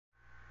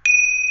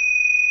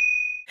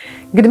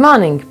Good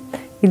morning,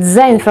 it's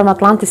Zane from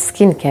Atlantis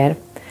Skincare.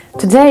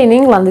 Today in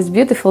England is a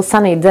beautiful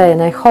sunny day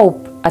and I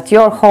hope at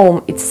your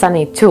home it's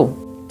sunny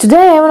too.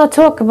 Today I want to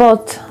talk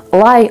about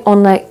lie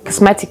on the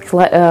cosmetic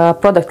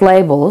product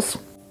labels.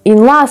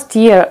 In last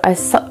year I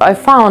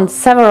found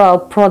several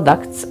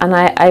products and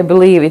I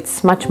believe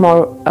it's much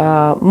more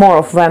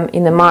of them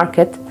in the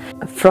market.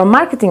 From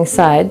marketing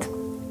side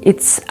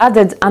it's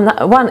added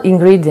one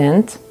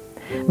ingredient,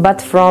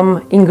 but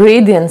from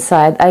ingredient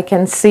side I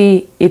can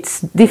see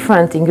it's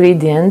different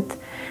ingredient,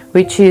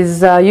 which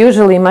is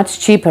usually much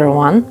cheaper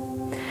one.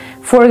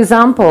 For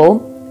example,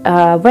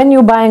 when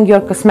you're buying your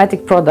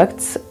cosmetic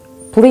products,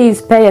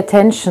 please pay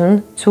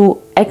attention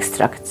to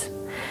extract.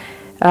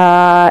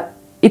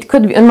 It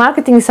could be on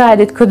marketing side,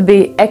 it could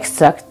be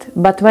extract,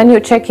 but when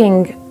you're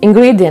checking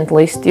ingredient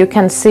list, you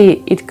can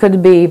see it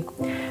could be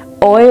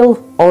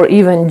oil or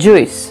even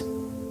juice.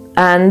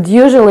 And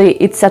usually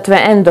it's at the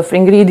end of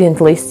ingredient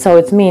list, so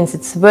it means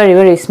it's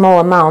very small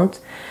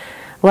amount.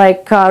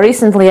 Like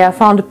recently I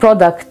found a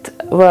product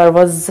where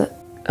was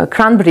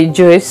cranberry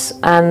juice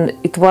and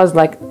it was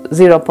like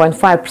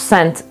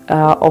 0.5%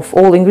 of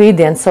all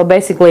ingredients, so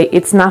basically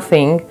it's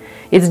nothing,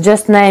 it's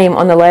just name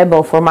on the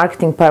label for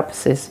marketing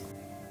purposes.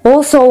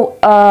 Also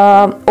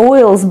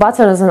oils,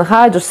 butters and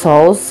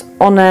hydrosols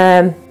on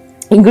a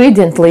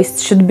ingredient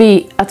list should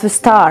be at the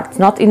start,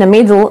 not in the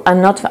middle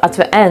and not at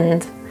the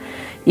end.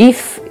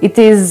 If it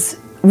is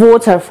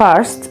water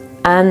first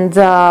and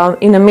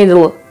in the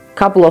middle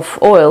couple of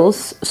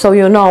oils, so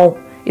you know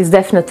it's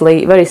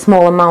definitely very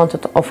small amount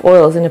of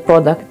oils in the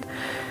product,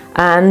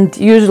 and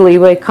usually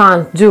we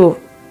can't do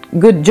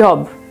good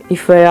job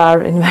if we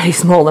are in very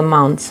small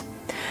amounts.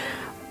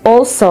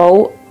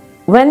 Also,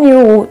 when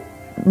you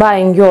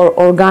buying your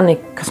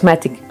organic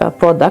cosmetic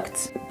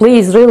products,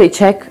 please really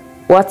check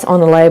what's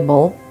on the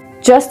label.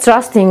 Just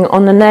trusting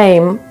on the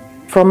name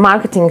from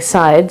marketing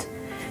side,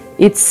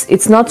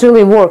 it's not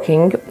really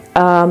working.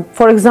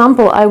 For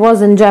example, I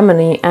was in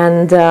Germany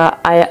and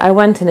I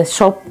went in a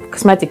shop,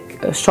 cosmetic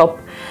shop,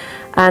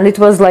 and it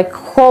was like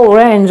whole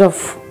range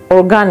of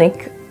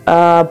organic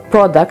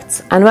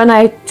products, and when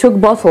I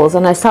took bottles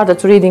and I started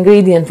to read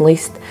ingredient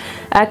list,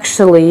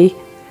 actually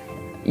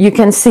you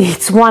can see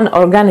it's one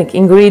organic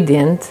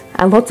ingredient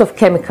and lots of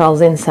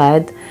chemicals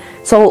inside.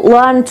 So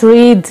learn to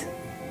read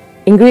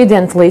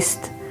ingredient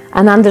list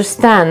and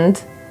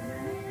understand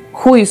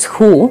who is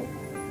who,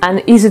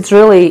 and is it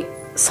really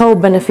so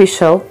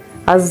beneficial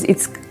as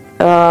it's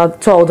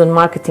told on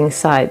marketing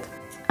side.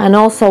 And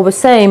also the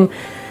same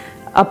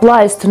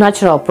applies to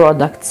natural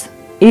products.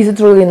 Is it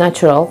really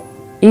natural?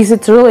 Is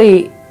it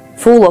really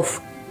full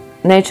of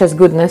nature's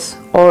goodness,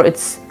 or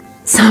it's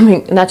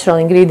some natural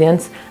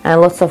ingredients and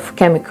lots of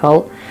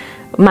chemical,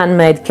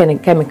 man-made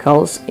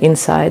chemicals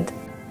inside?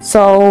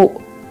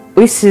 So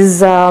this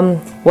is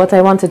what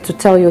I wanted to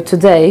tell you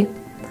today,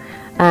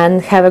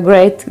 and have a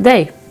great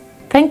day.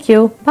 Thank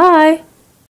you. Bye.